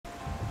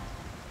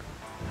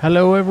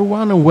Hello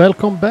everyone and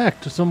welcome back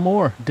to some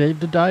more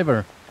Dave the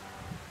Diver.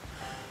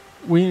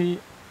 We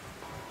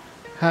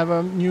have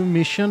a new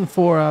mission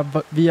for a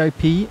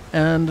VIP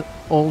and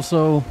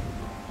also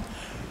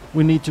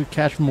we need to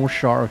catch more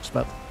sharks,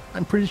 but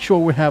I'm pretty sure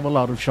we have a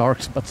lot of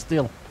sharks, but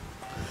still.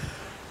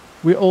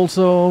 We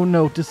also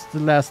noticed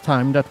the last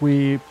time that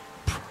we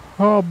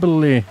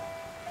probably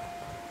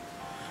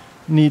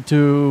need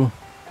to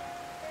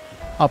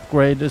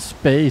upgrade the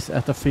space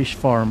at the fish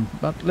farm,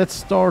 but let's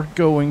start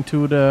going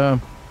to the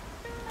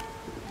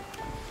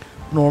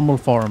normal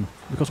farm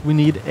because we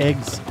need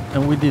eggs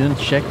and we didn't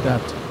check that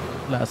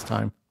last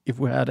time if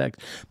we had eggs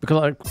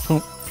because I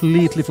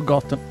completely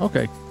forgotten.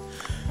 Okay,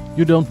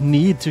 you don't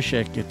need to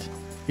check it,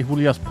 it will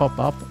just pop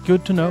up.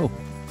 Good to know.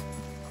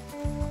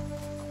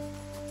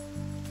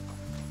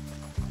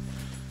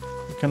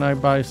 Can I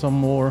buy some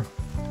more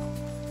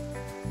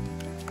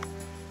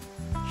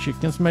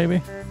chickens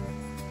maybe?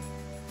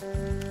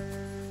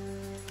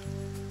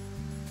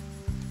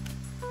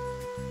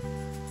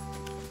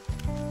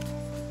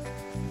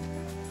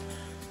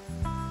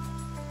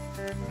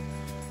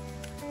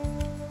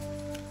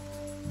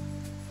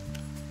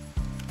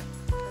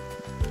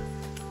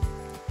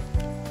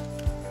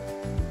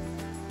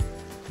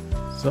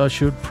 So I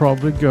should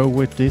probably go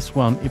with this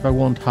one if I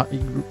want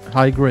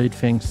high grade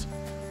things.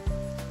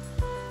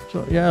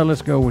 So yeah,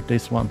 let's go with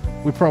this one.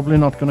 We're probably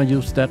not gonna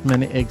use that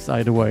many eggs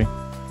either way.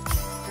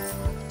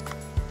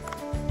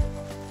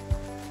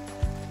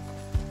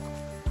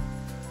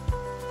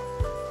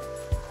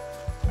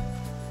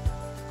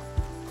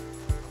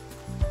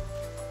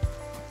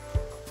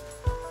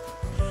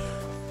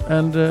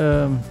 And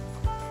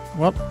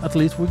well, at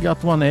least we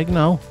got one egg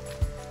now.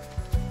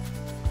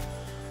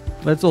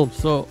 Let's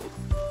also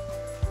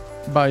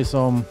buy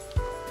some.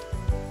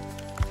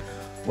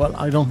 Well,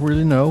 I don't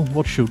really know.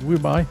 What should we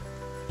buy?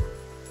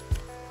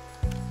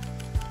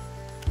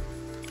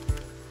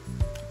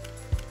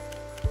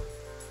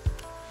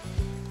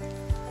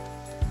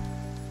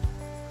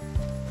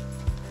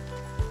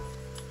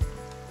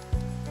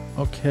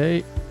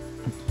 Okay.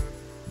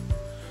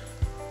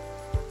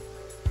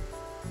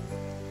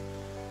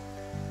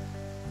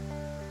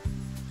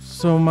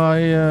 So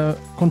my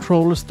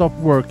controller stopped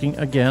working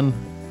again.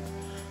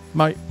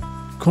 My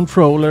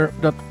controller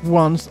that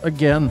once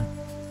again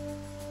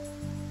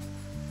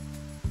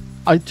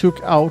I took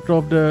out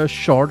of the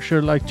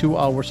charger like 2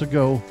 hours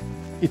ago.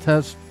 It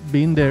has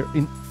been there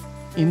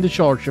in the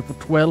charger for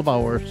 12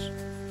 hours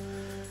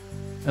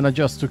and I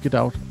just took it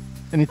out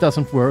and it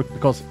doesn't work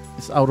because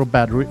it's out of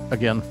battery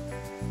again.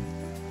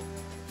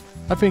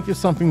 I think there's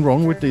something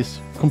wrong with this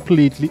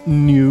completely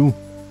new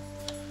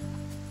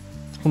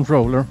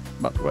controller,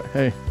 but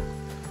hey,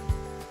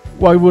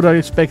 why would I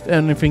expect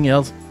anything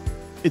else?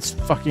 It's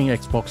fucking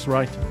Xbox,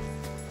 right?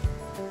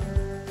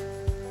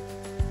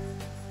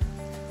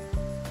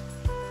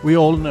 We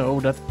all know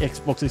that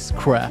Xbox is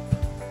crap.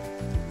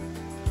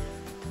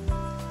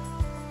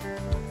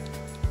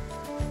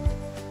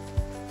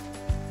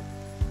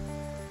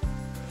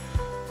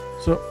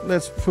 So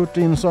let's put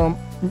in some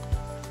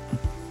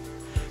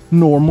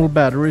normal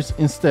batteries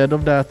instead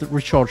of that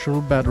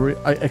rechargeable battery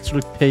I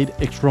actually paid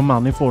extra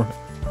money for.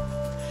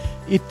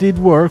 It did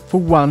work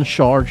for one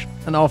charge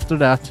and after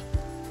that,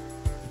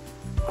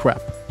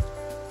 crap.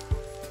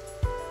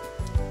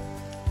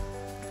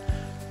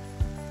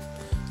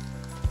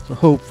 So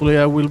hopefully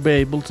I will be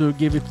able to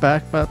give it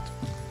back, but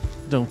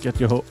don't get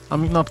your hope.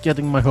 I'm not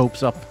getting my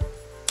hopes up.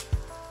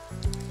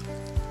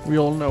 We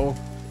all know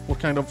what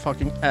kind of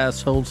fucking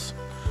assholes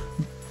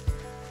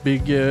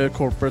big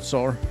corporates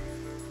are.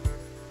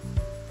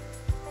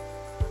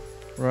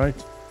 Right?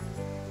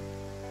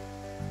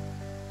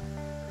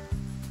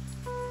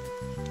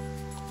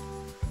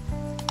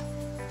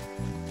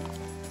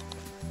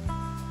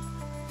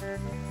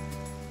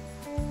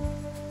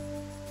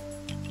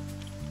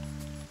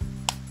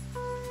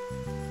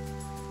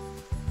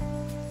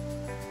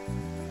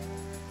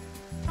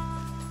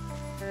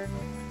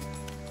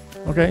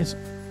 Okay, so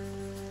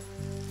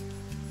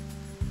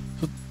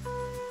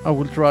I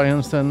will try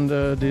and send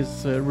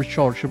this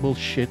rechargeable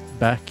shit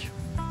back.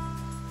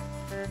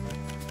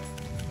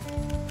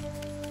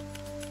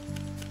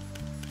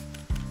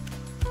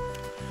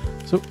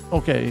 So,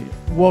 okay,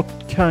 what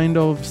kind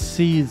of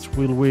seeds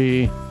will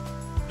we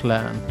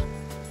plant?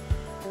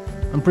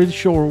 I'm pretty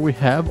sure we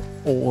have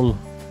all,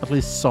 at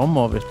least some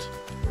of it.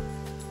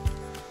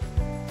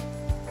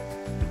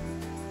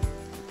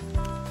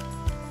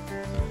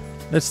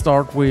 Let's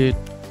start with,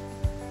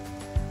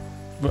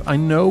 well, I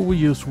know we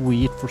use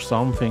wheat for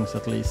some things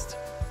at least.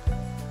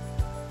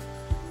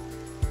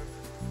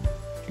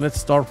 Let's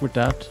start with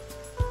that.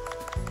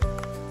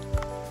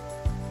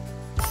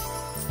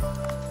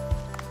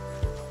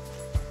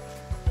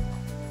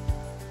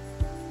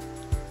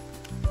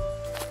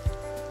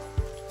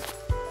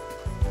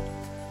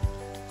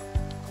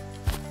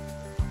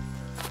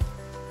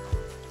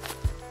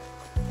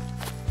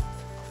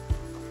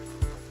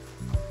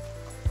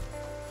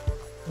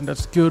 And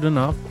that's good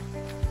enough.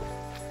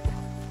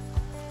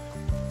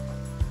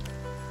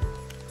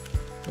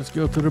 Let's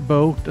go to the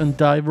boat and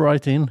dive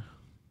right in.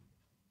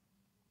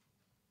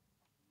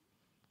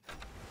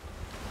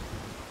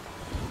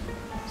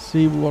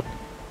 see what...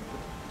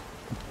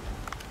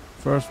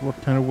 First,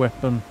 what kind of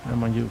weapon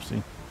am I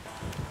using?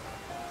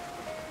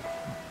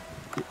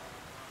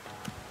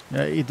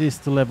 Yeah, it is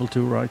the level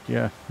 2, right?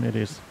 Yeah, it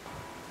is.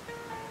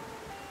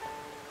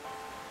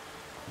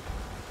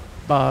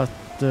 But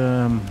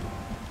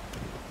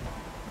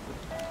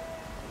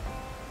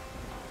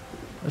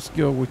let's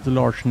go with the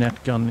large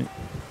net gun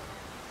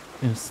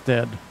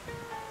instead.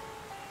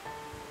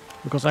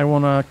 Because I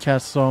want to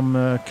catch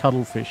some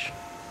cuttlefish.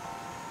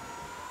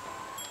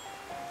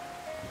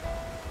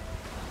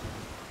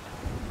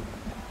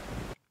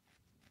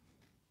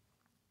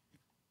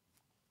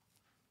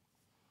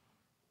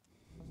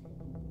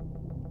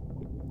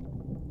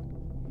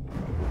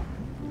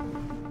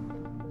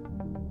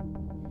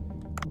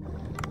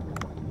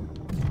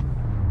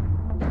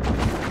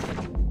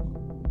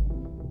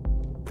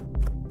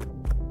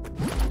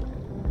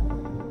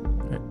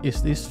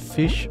 Is this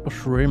fish or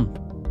shrimp?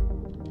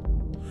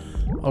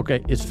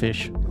 Okay, it's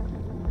fish.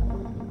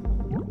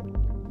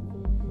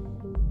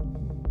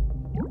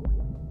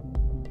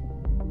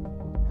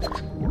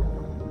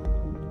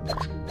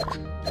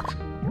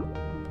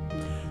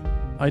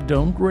 I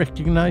don't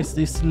recognize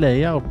this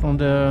layout on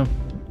the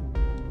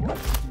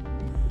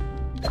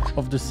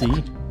of the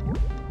sea.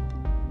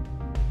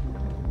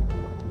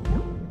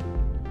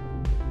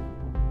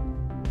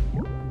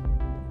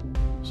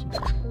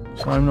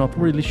 So I'm not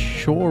really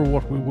sure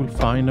what we will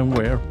find and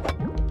where.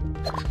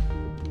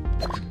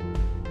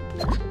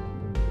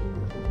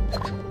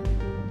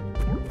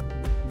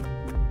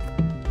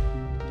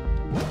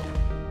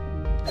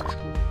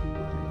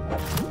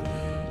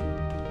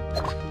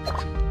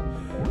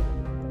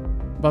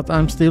 But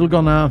I'm still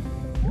gonna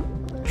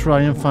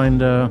try and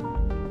find a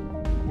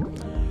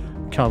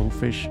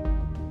cuttlefish,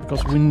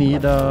 because we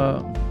need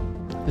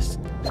this.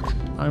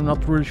 I'm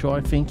not really sure. I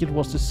think it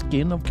was the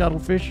skin of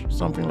cuttlefish,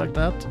 something like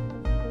that.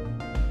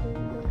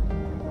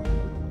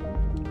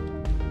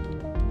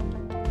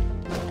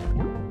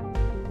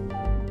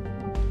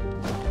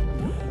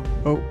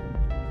 Oh,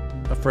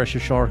 a fresher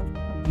shark.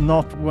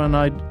 Not when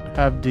I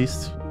have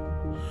this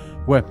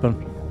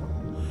weapon,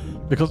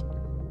 because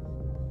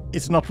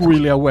it's not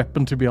really a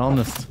weapon, to be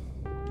honest.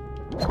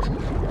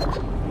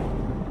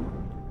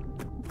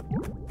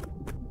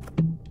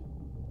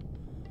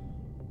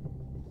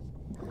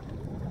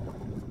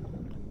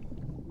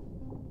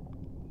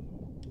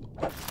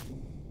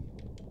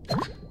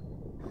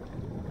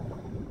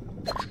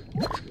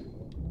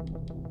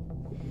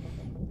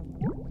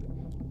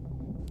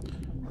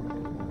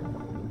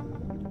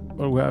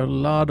 Well, we have a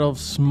lot of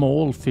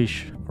small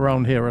fish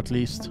around here, at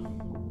least.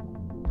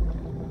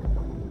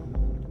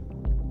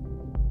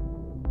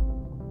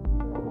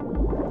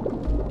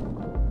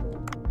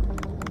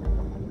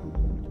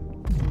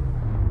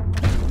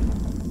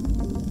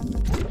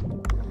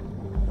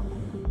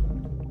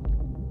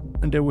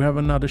 And there we have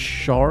another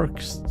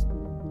shark.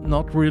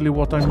 Not really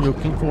what I'm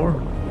looking for.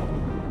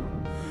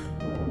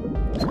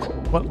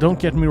 Well, don't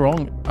get me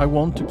wrong, I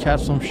want to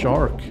catch some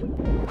shark.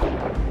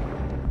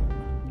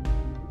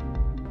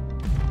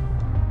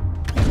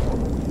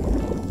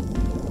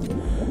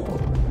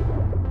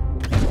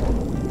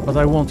 But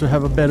I want to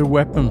have a better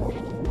weapon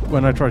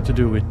when I try to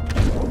do it.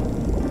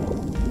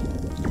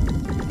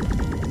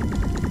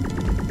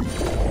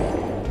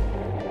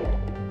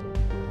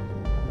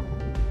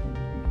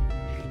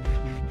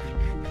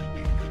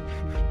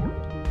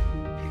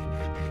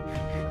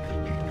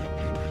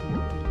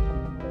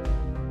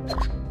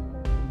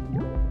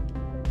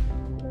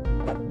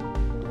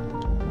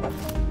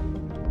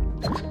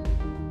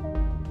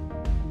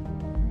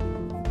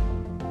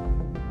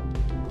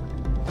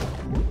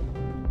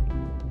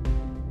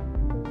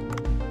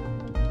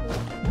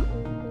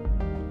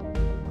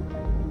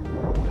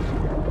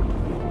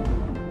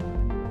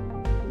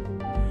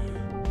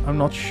 I'm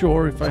not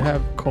sure if I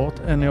have caught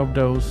any of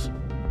those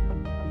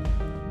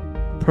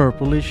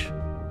purplish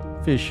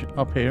fish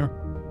up here.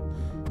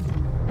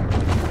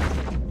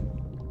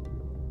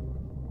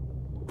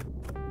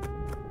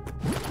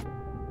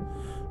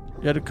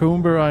 Yeah, the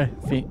comber I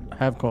think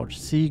have caught.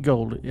 Sea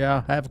gold,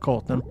 yeah, I have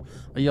caught them.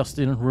 I just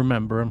didn't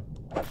remember them.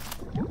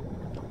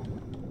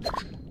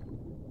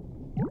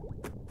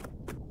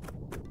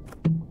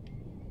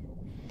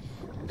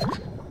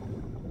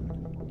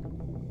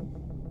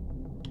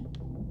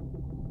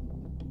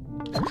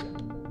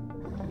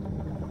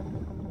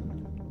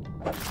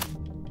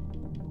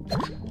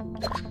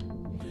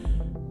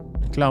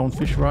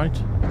 Clownfish, right?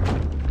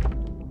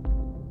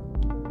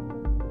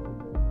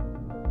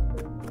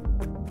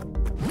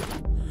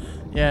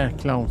 Yeah,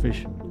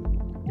 clownfish.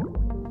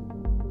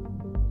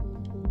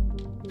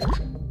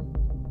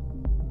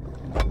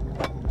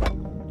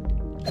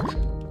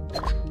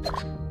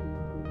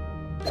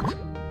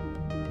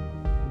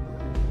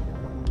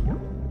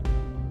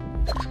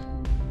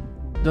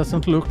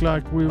 Doesn't look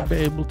like we'll be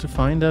able to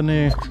find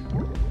any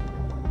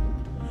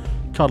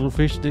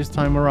cuttlefish this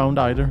time around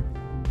either.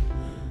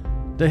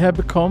 They have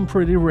become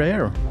pretty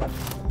rare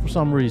for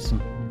some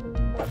reason.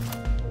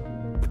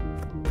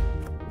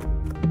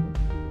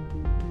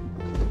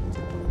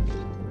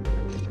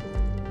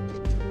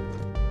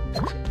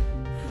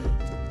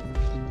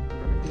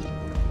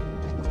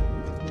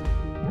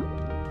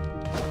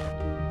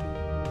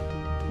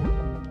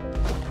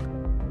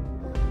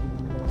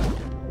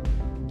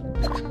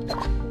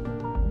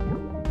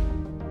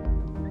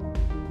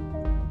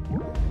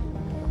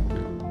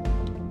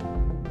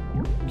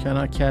 Can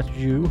I catch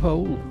you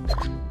whole?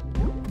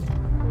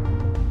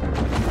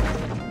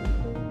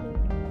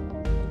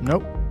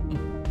 Nope.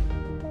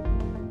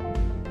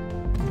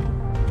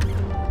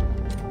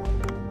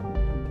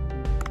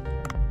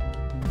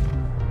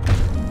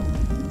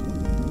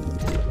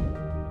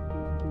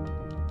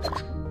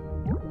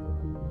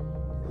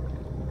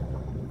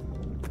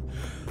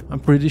 I'm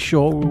pretty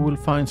sure we will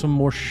find some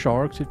more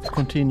sharks if we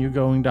continue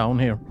going down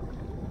here.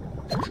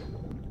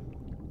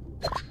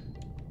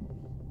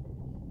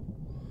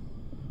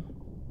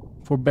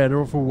 For better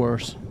or for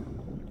worse.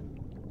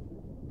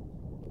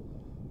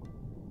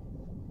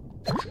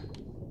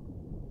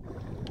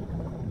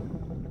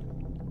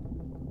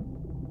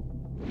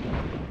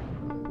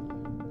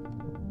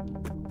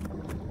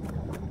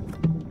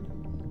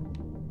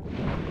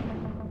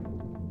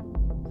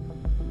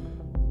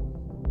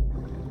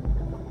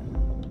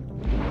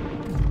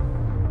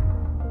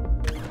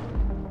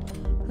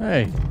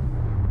 Hey.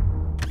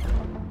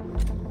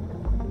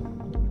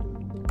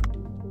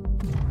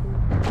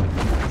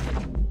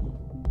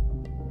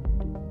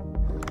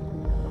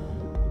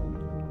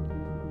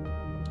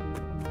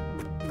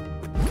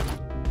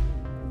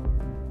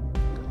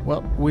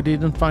 Well, we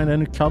didn't find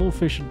any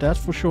cuttlefish, that's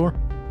for sure.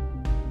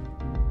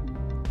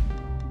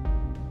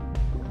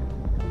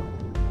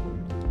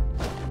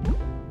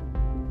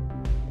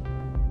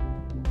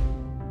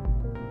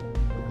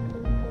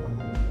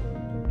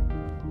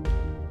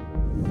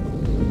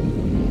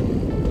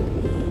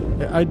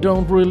 I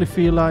don't really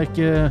feel like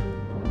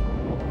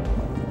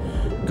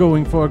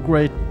going for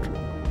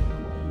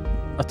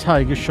a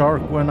tiger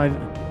shark when I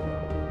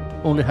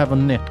only have a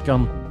net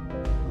gun.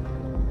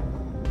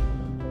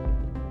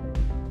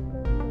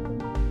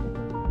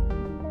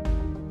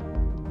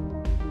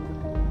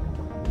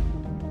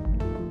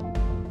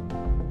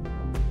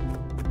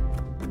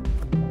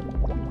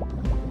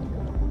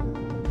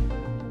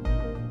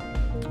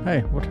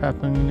 Hey, what's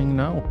happening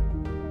now?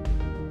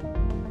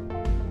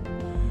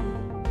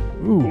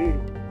 Ooh.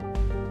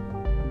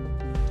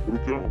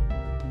 Look out.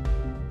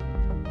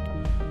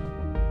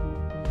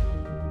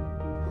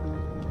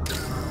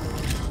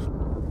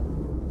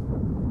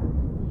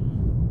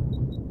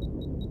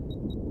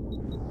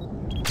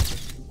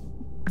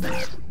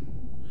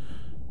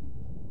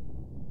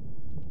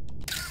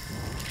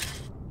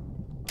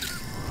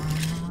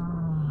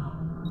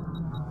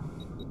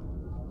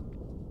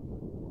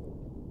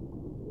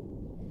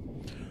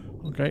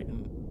 Okay,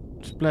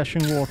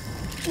 splashing water.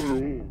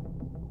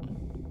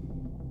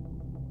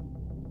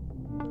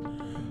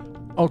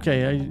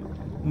 Okay, I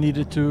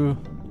needed to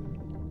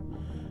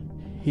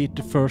hit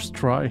the first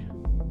try.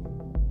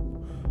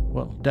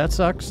 Well, that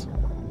sucks.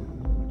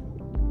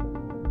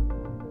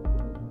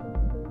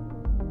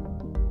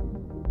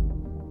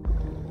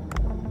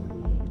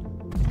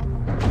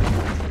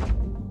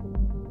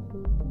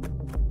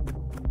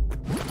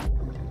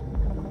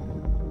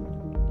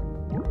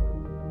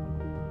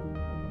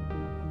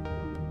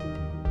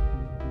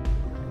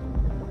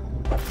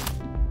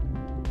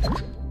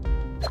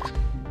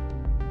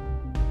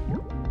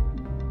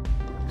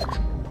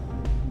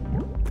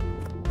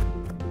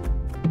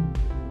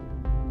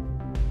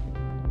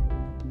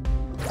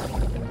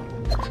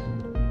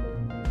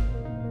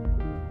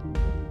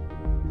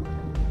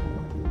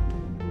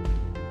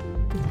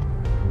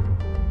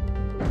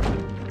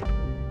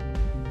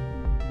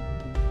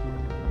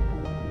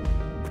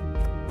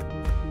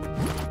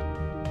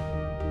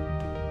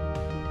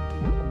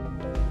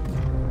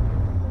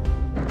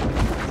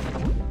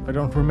 I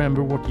don't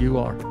remember what you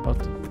are, but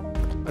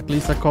at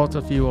least I caught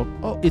a few of...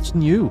 Oh, it's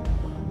new!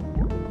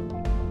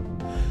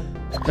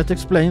 That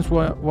explains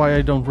why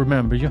I don't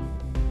remember you.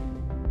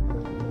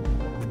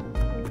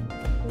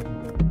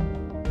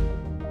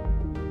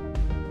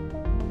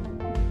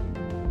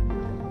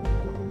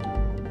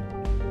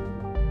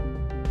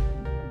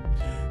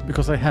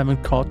 Because I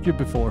haven't caught you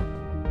before.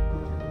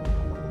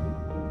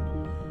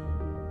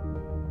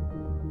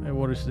 Hey,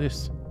 what is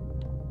this?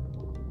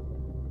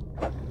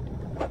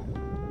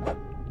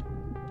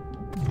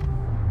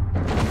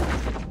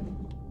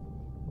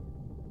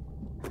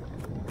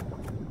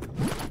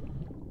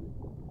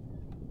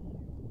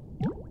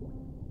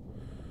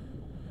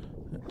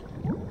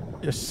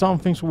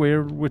 Something's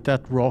weird with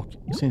that rock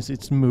since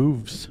it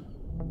moves.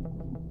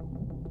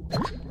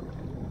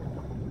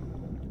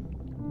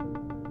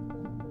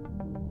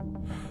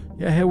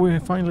 Yeah, here we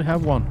finally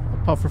have one,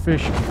 a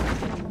pufferfish.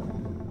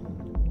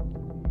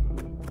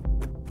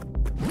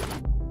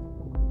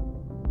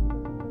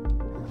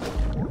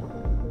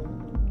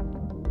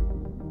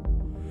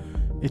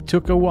 It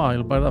took a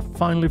while, but I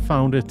finally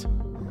found it.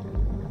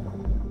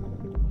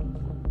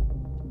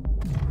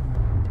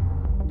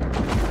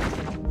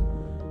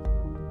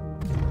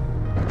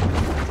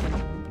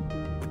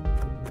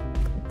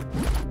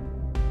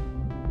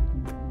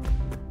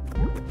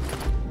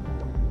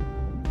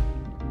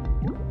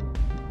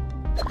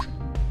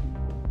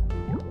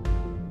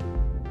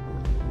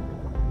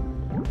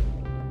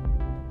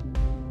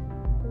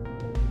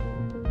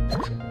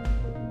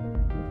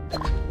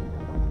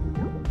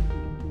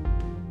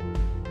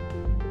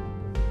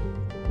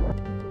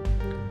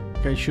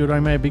 Okay, should I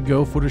maybe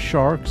go for the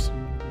sharks?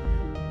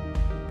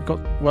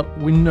 Because, well,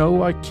 we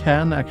know I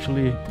can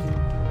actually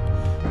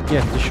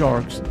get the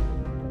sharks.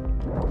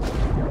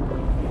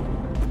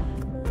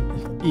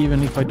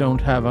 Even if I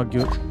don't have a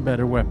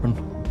better weapon.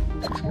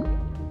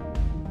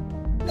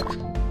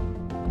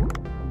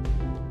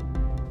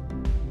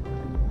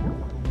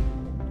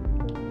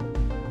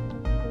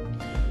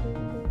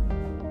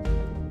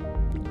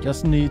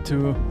 Just need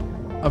to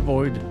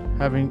avoid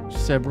having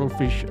several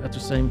fish at the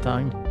same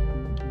time.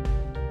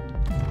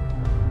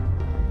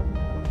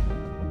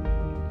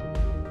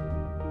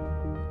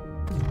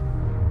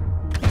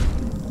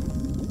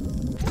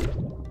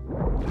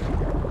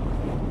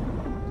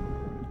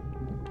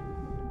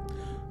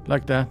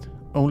 Like that,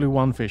 only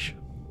one fish.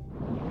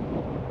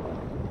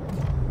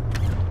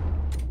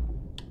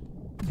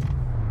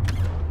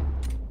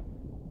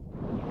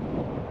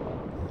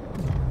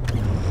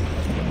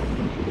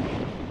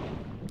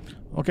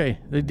 Okay,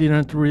 they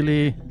didn't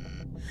really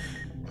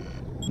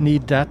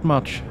need that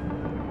much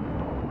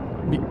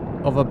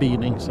of a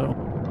beating, so.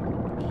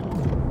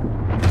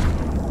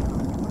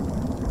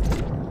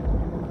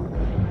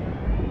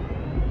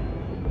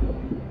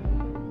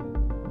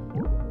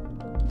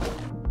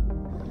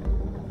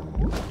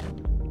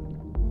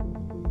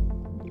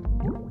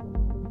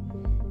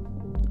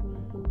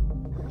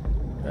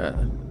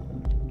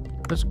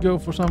 Let's go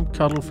for some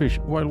cuttlefish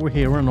while we're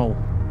here and all.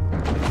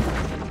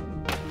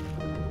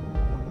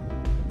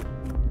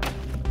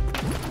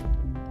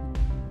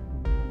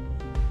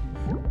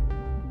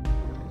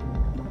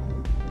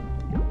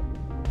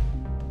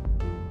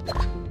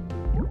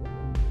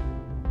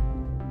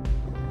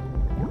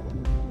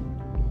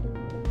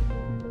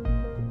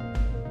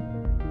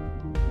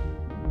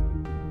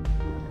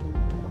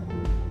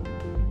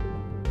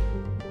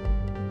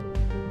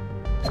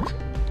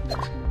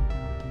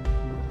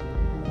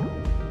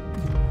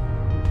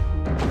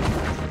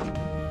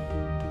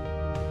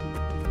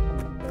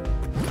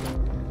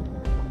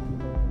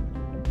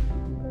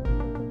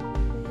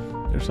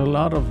 There's a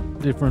lot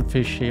of different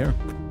fish here.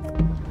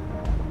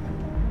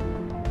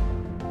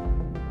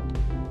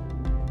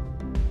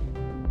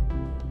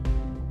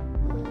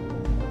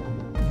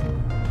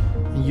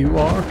 You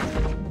are?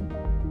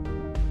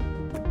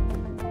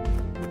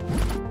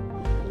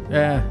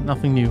 Yeah,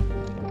 nothing new.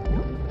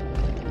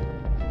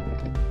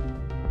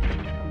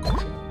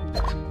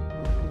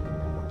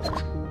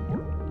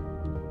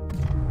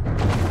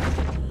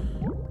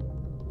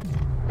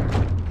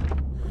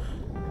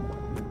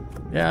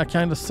 Yeah, I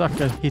kinda suck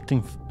at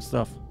hitting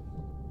stuff.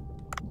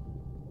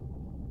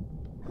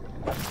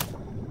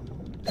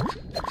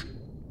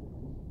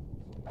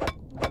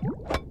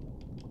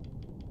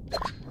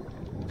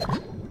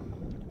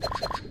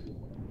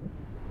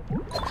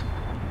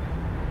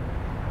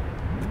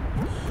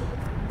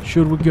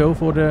 Should we go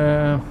for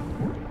the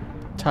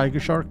tiger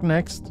shark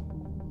next?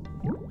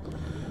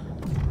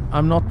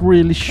 I'm not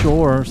really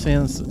sure,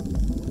 since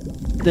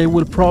they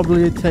will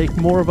probably take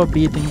more of a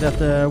beating that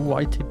the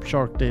white tip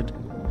shark did.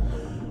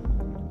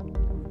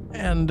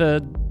 And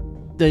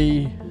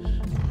they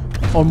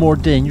are more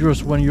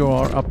dangerous when you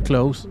are up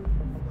close.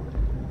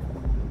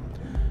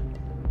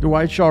 The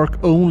white shark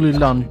only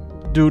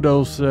do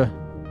those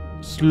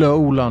slow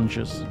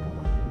lunges.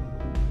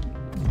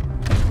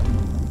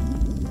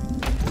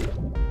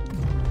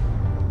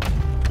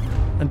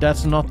 And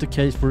that's not the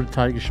case for the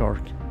tiger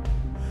shark.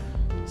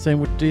 Same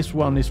with this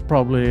one, is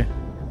probably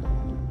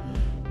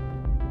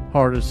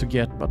harder to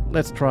get, but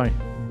let's try.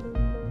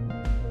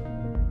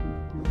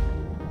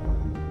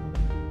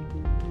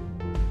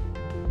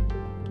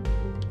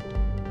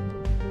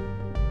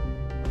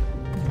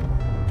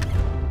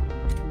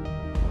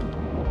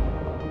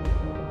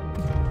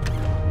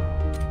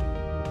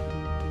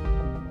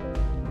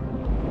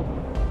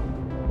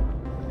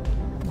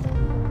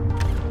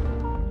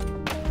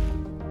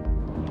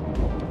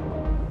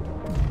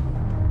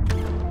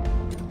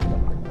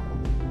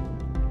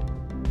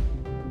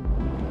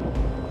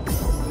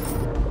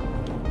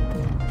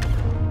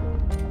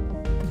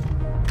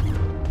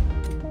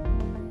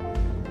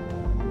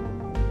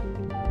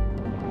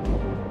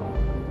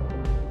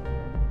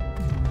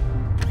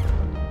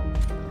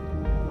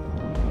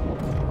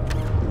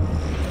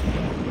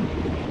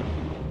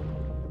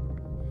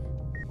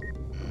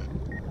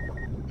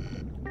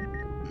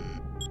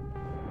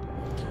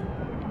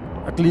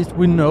 At least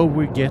we know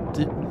we get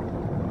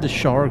the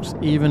sharks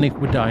even if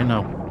we die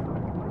now.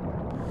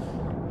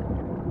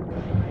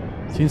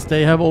 Since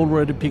they have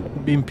already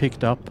been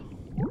picked up.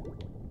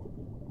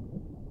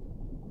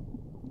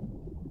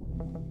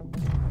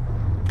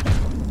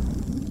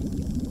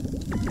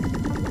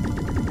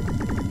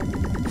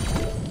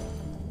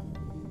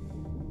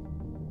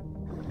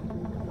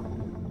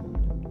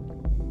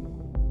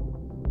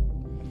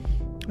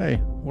 Hey,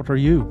 what are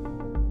you?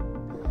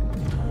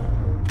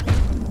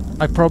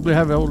 I probably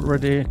have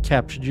already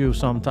captured you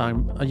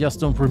sometime. I just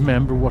don't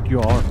remember what you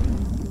are.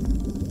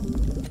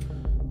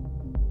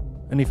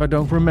 And if I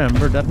don't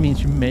remember, that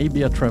means you may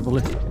be a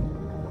traveler.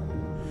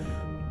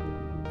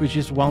 Which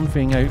is one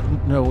thing I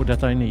know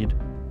that I need.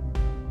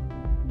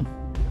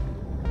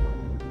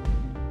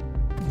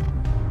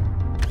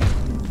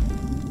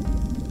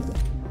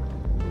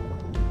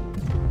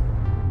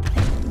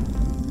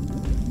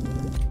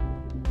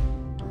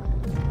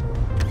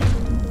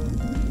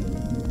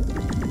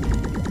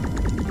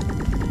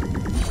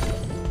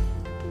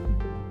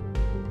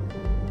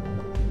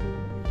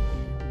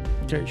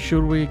 Okay,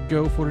 should we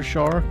go for the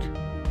shark?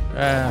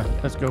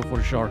 Let's go for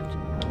the shark.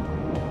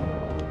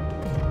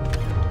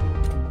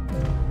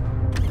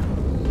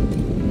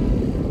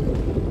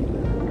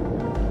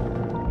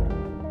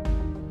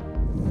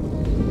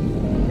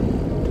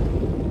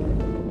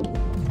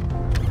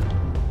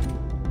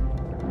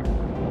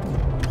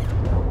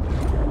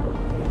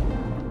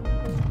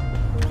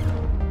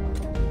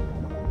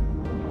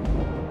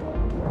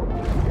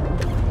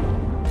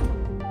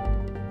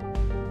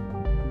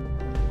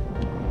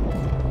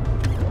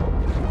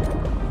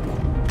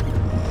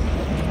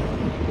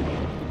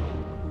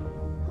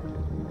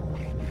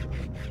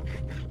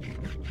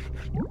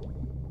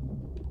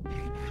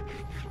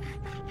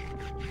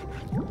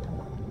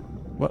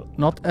 Well,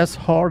 not as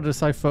hard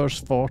as I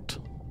first thought.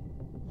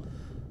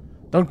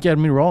 Don't get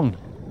me wrong,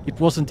 it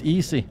wasn't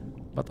easy,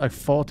 but I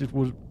thought it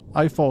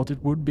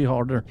would be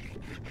harder.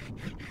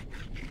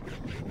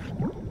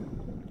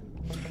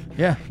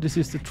 Yeah, this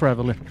is the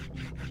traveler.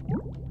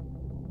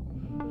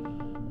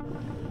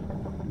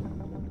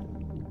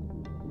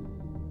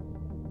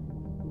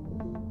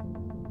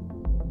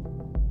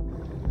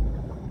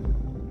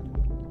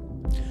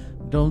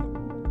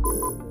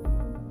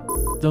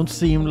 Don't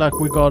seem like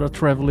we got a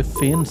traveler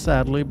fin,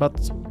 sadly, but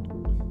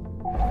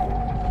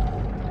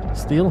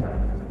still.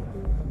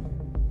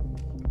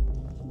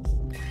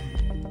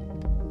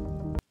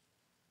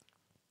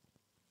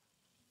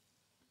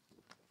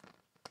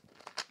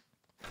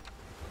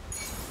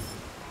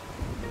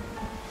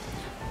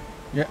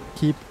 Yeah,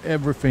 keep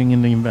everything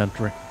in the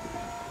inventory.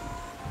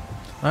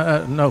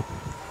 No,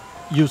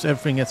 use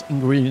everything as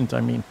ingredient,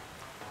 I mean.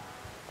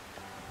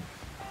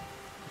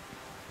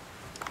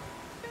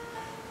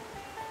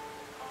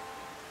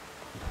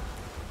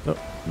 So,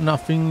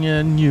 nothing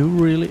new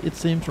really, it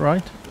seems,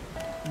 right?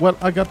 Well,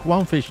 I got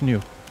one fish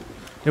new.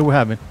 There we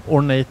have it,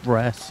 ornate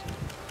brass.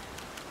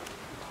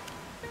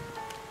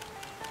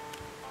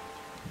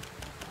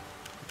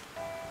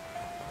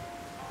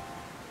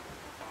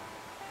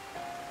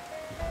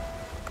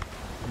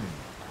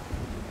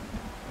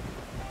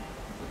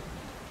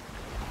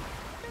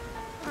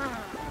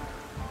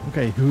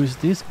 Okay, who is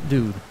this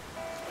dude?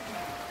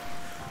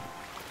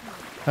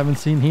 Haven't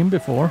seen him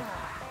before.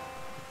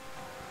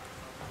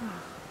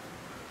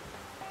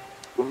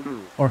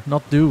 Or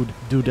not dude,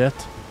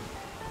 dudette.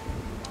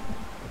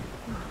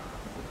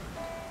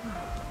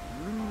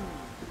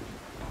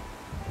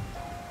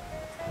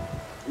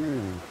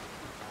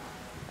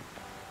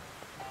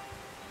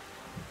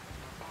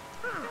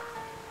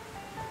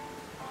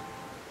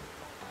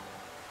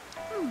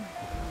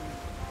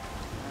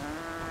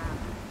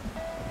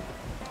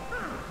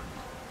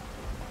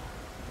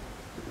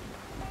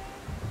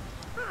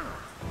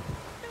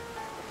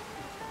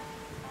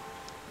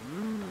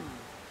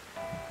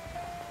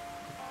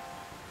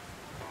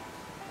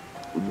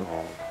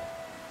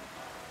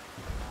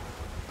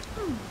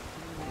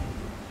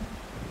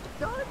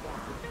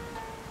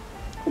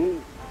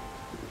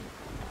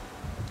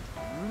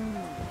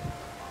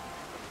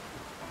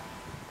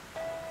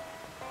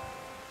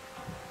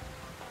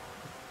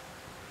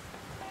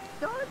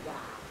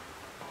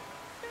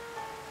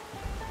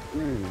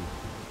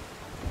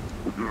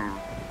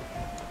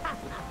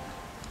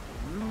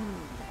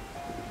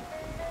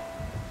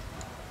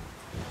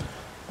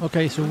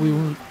 Okay, so we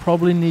will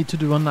probably need to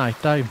do a night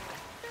dive,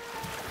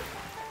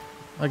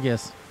 I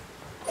guess.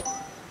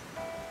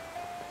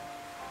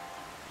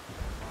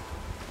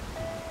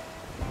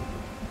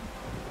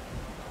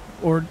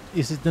 Or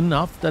is it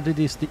enough that it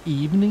is the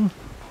evening?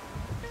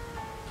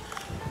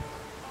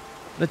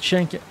 Let's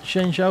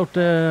change out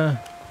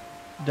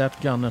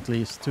that gun at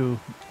least to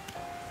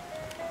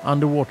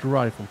underwater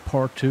rifle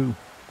part 2.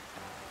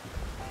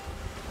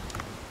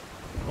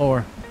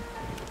 Or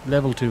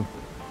level 2,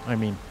 I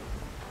mean.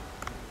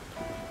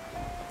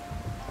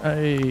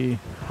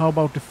 How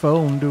about the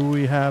phone? Do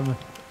we have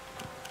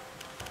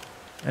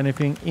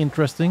anything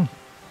interesting?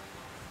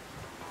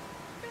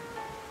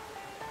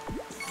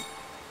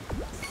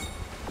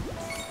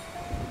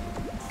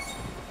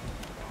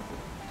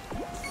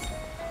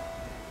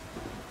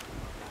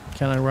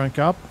 Can I rank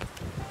up?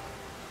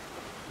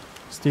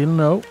 Still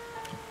no.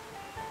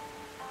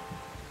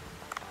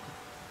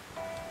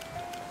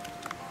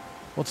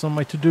 What's on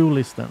my to-do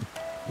list then?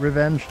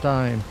 Revenge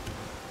time.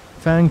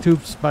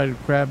 Fangtooth, spider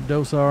crab,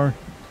 those are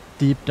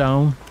deep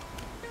down.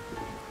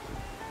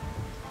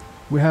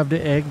 We have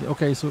the egg.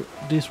 Okay, so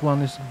this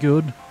one is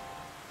good.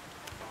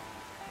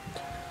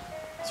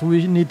 So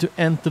we need to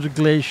enter the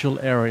glacial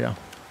area.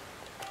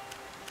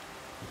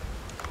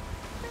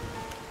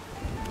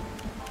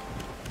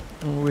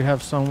 And we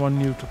have someone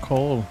new to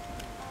call.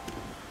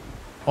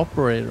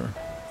 Operator.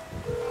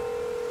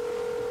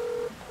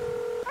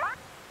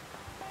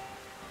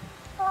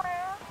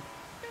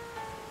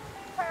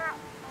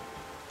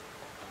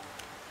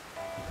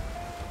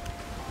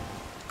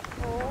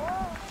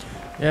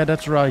 Yeah,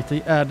 that's right.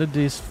 They added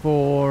this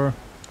for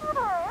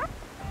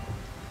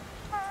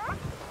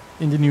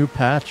in the new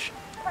patch.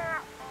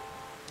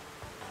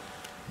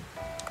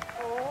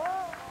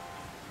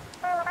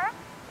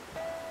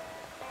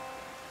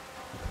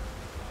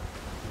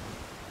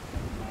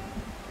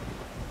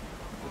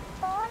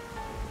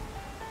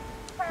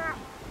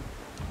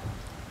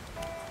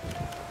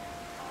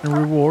 And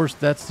rewards,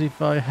 that's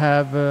if I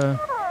have...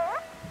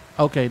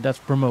 okay, that's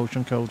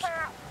promotion codes.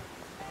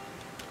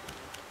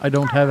 I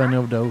don't have any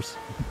of those.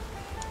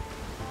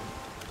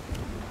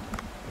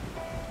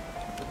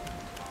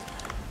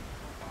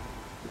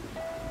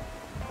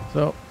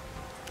 So...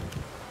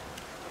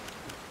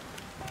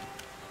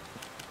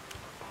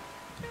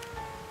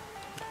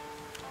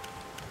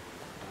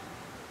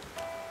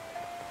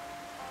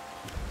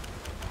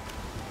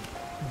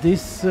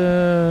 this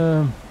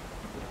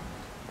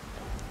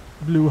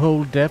blue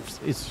hole depth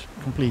is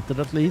completed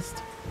at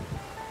least.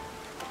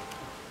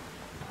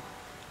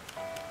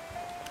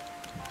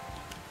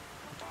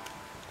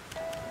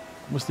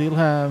 We still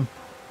have...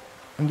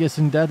 I'm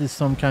guessing that is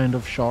some kind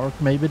of shark.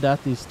 Maybe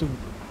that is the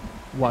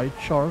white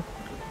shark.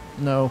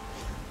 No,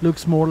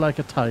 looks more like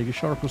a tiger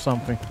shark or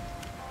something.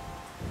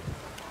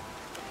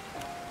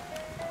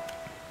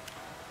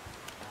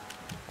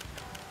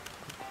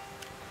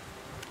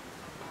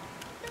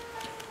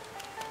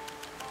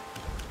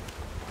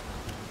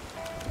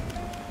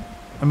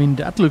 I mean,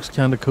 that looks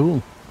kind of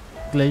cool.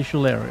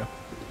 Glacial area.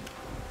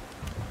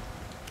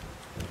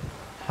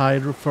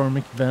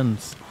 Hydrothermic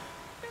vents.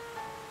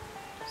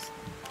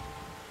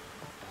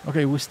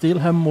 Okay, we still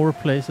have more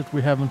places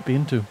we haven't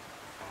been to.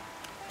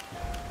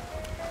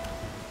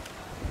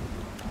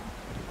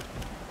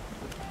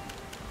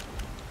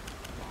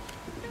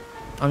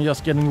 I'm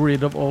just getting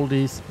rid of all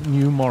these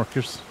new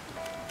markers.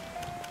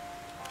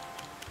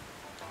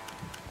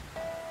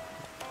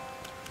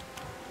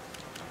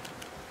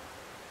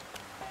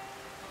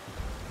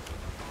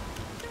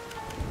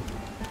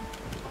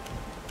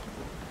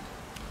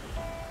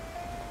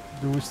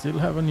 Do we still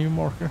have a new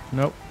marker?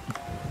 No.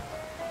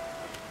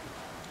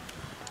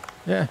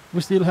 Yeah,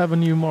 we still have a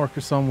new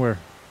marker somewhere.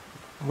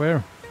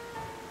 Where?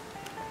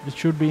 It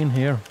should be in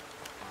here.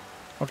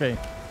 Okay.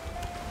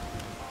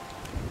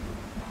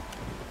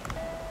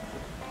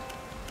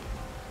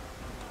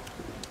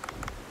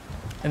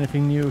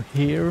 Anything new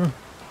here?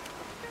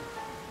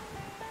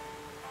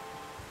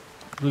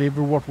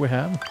 Deliver what we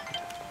have.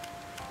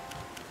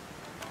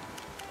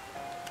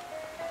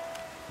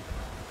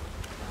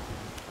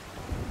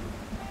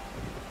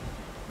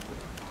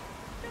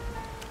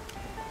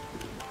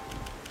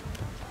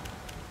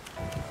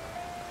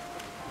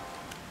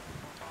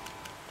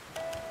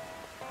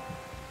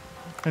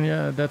 And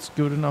yeah, that's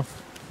good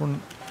enough for...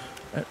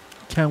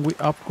 can we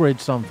upgrade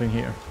something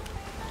here?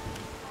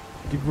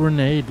 The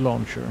grenade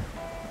launcher.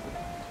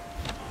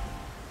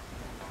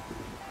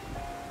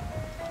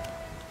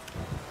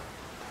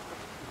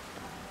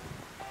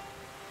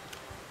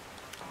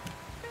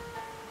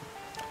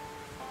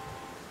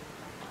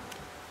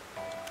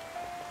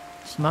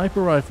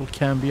 Sniper rifle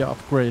can be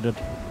upgraded.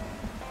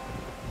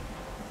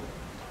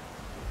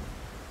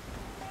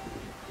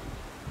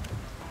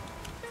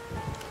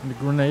 And the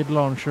grenade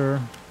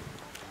launcher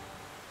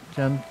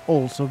can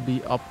also be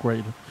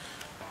upgraded.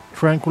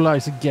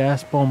 Tranquilizer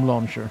gas bomb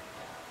launcher.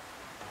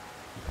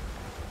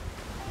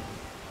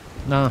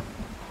 Nah.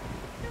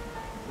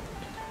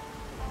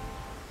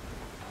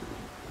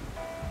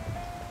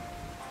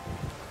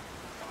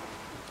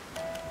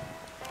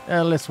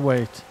 Let's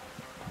wait.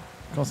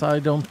 Because I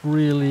don't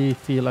really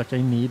feel like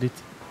I need it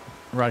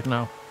right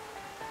now.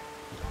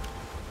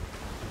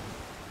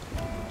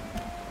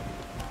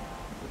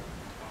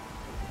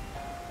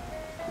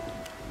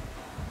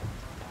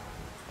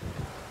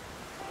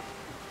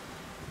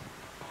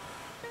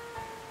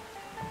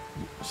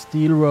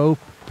 Steel rope,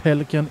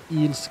 pelican,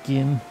 eel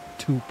skin,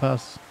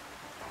 topaz.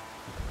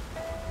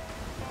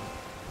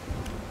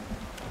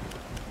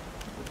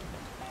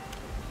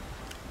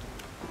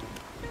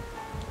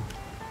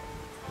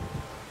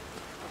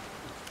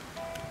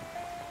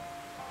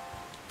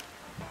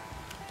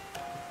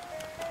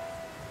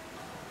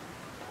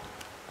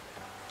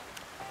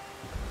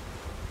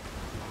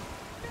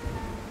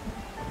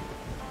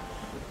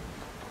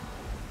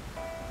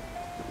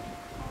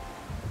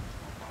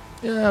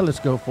 Yeah, let's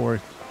go for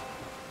it.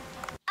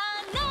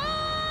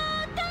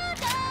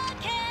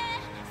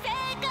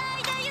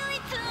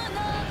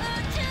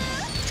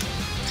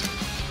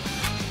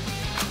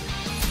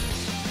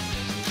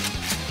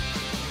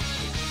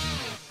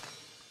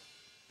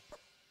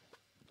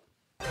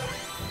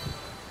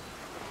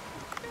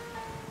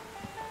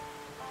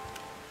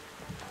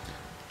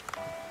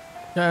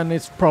 And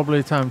it's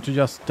probably time to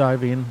just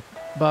dive in.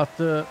 But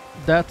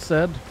that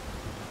said,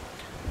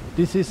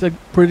 this is a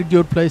pretty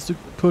good place to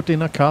put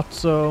in a cut,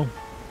 so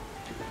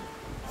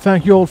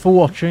thank you all for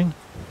watching,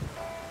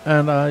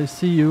 and I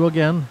see you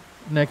again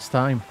next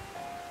time.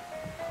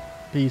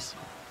 Peace.